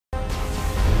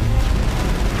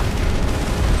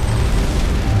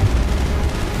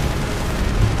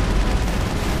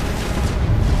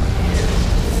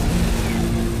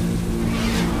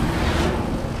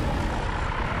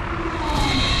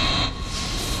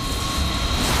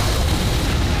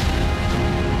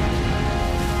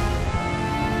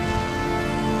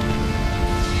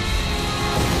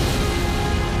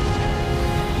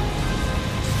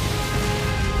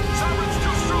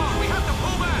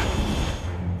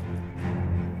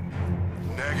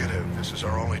This is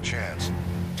our only chance.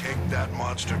 Take that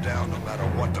monster down no matter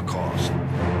what the cost.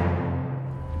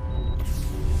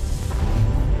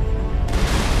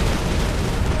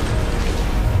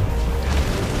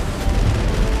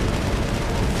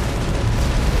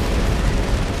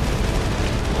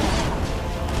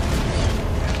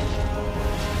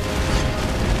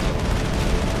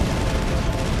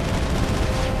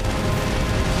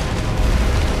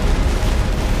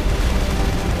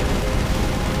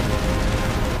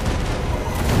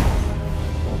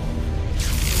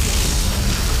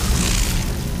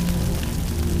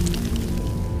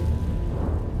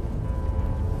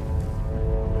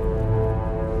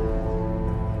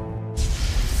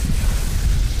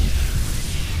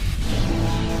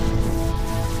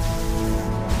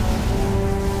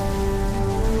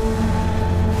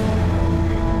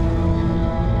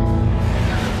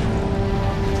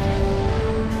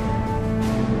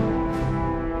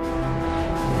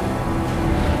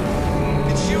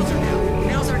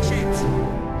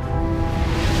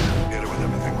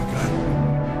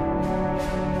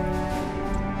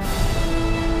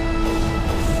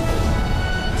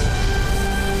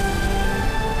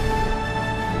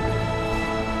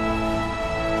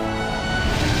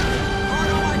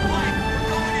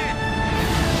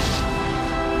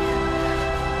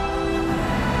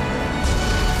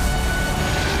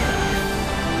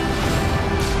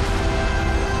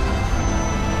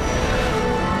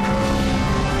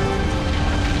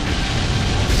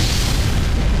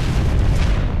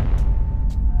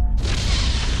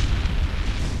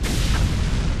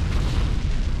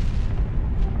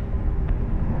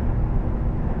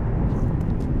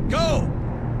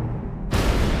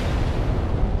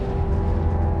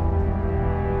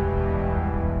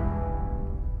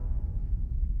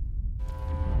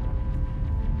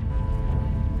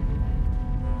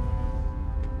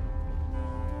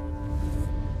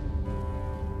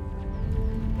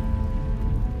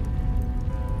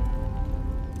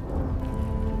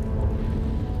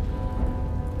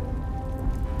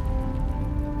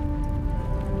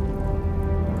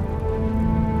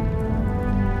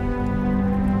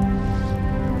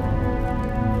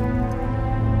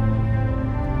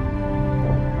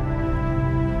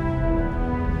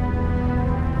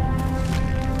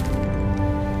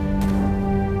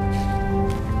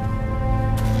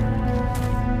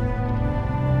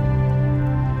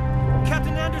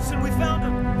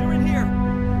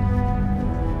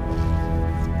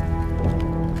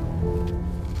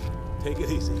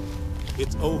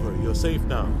 It's over. You're safe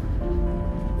now.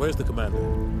 Where's the commander?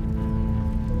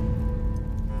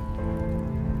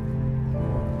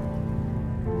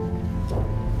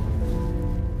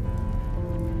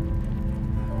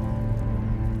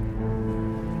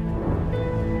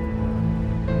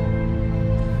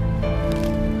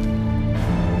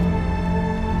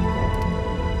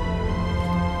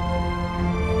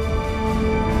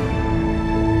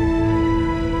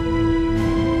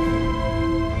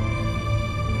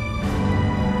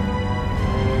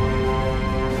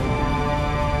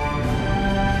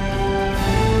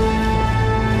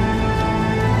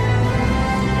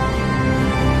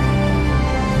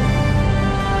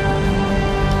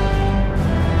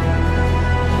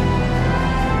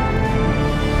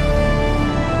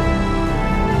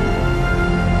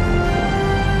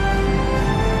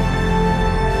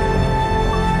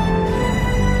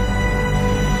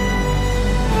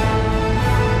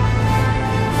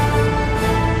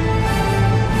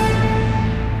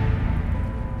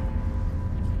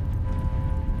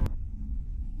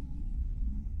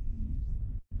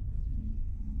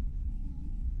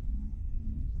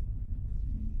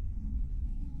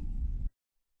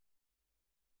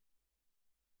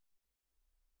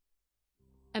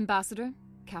 Ambassador,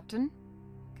 Captain,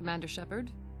 Commander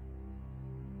Shepard.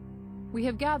 We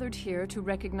have gathered here to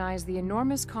recognize the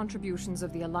enormous contributions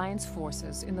of the Alliance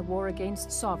forces in the war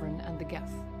against Sovereign and the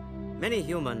Geth. Many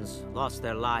humans lost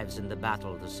their lives in the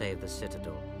battle to save the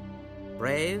Citadel.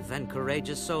 Brave and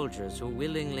courageous soldiers who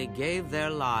willingly gave their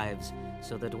lives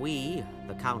so that we,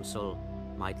 the Council,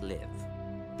 might live.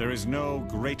 There is no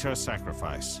greater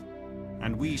sacrifice,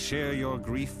 and we share your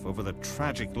grief over the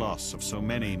tragic loss of so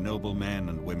many noble men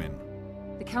and women.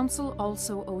 The Council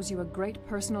also owes you a great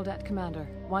personal debt, Commander,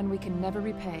 one we can never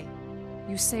repay.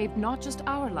 You saved not just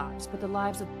our lives, but the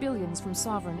lives of billions from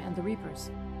Sovereign and the Reapers.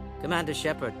 Commander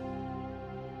Shepard,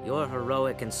 your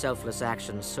heroic and selfless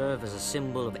actions serve as a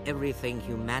symbol of everything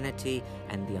humanity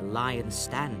and the Alliance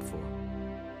stand for.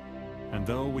 And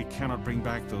though we cannot bring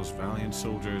back those valiant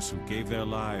soldiers who gave their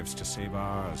lives to save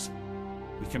ours,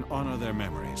 we can honor their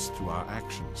memories through our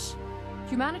actions.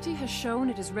 Humanity has shown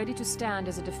it is ready to stand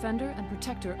as a defender and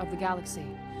protector of the galaxy.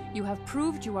 You have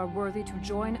proved you are worthy to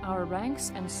join our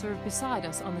ranks and serve beside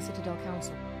us on the Citadel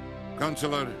Council.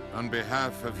 Counselor, on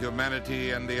behalf of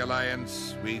humanity and the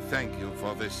Alliance, we thank you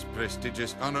for this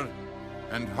prestigious honor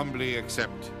and humbly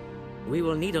accept. We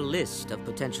will need a list of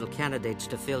potential candidates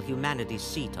to fill humanity's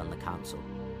seat on the Council.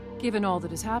 Given all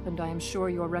that has happened, I am sure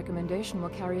your recommendation will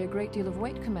carry a great deal of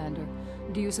weight, Commander.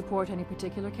 Do you support any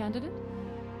particular candidate?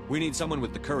 We need someone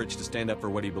with the courage to stand up for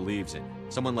what he believes in.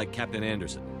 Someone like Captain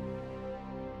Anderson.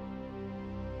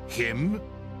 Him?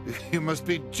 You must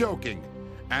be joking.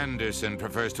 Anderson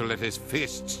prefers to let his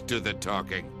fists do the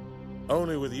talking.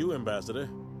 Only with you, Ambassador.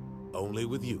 Only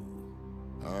with you.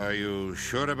 Are you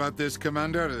sure about this,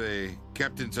 Commander? The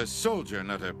captain's a soldier,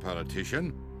 not a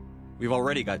politician. We've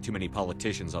already got too many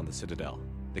politicians on the Citadel.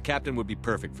 The captain would be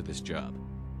perfect for this job.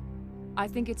 I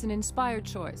think it's an inspired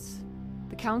choice.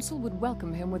 The Council would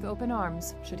welcome him with open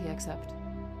arms, should he accept.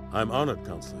 I'm honored,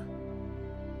 Counselor.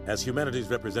 As humanity's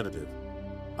representative,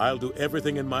 I'll do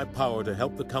everything in my power to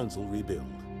help the Council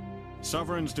rebuild.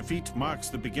 Sovereign's defeat marks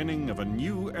the beginning of a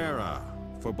new era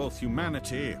for both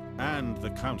humanity and the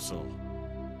Council.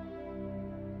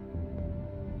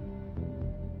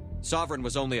 Sovereign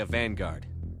was only a vanguard.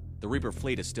 The Reaper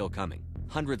fleet is still coming.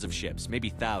 Hundreds of ships, maybe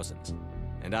thousands.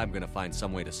 And I'm gonna find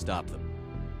some way to stop them.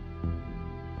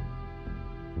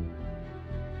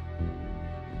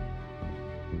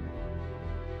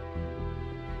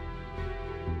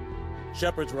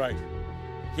 Shepard's right.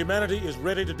 Humanity is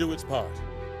ready to do its part.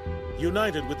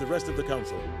 United with the rest of the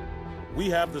Council, we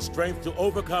have the strength to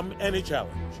overcome any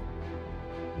challenge.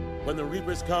 When the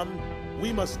Reapers come,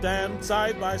 we must stand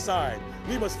side by side.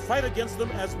 We must fight against them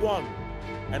as one.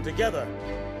 And together,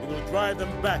 we will drive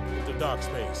them back into dark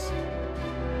space.